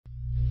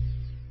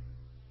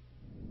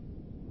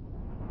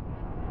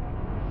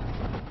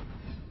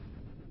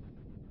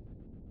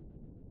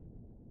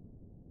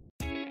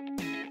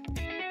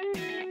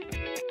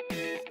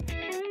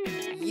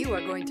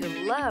going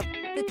to love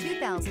the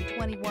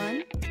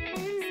 2021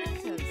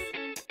 Seltos.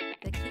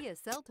 The Kia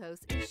Seltos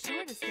is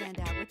sure to stand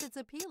out with its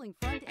appealing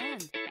front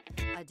end.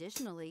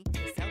 Additionally,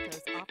 the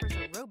Seltos offers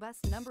a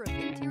robust number of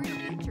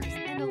interior features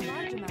and a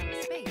large amount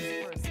of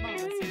space for a small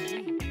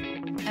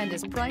SUV, and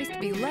is priced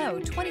below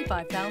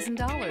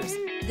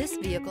 $25,000. This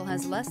vehicle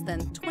has less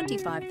than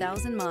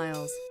 25,000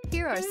 miles.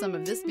 Here are some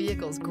of this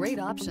vehicle's great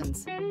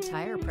options: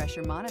 tire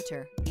pressure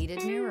monitor,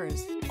 heated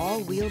mirrors,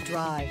 all-wheel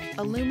drive,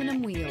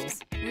 aluminum wheels,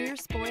 rear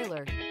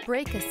spoiler,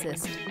 brake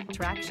assist,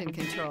 traction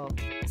control,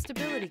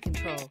 stability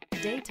control,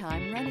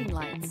 daytime running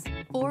lights,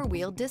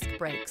 four-wheel disc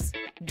brakes.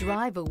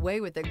 Drive away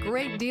with a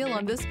great deal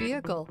on this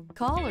vehicle.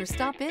 Call or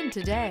stop in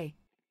today.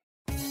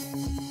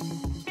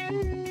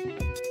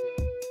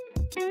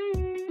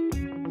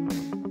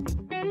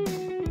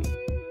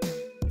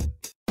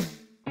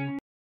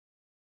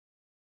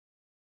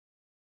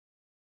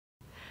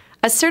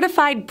 A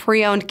certified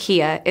pre-owned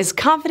Kia is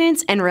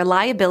confidence and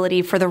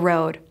reliability for the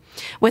road.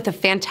 With a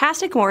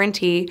fantastic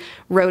warranty,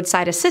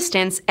 roadside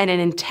assistance, and an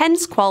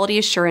intense quality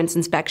assurance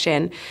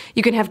inspection,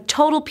 you can have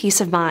total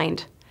peace of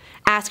mind.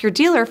 Ask your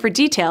dealer for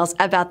details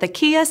about the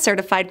Kia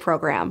Certified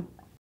program.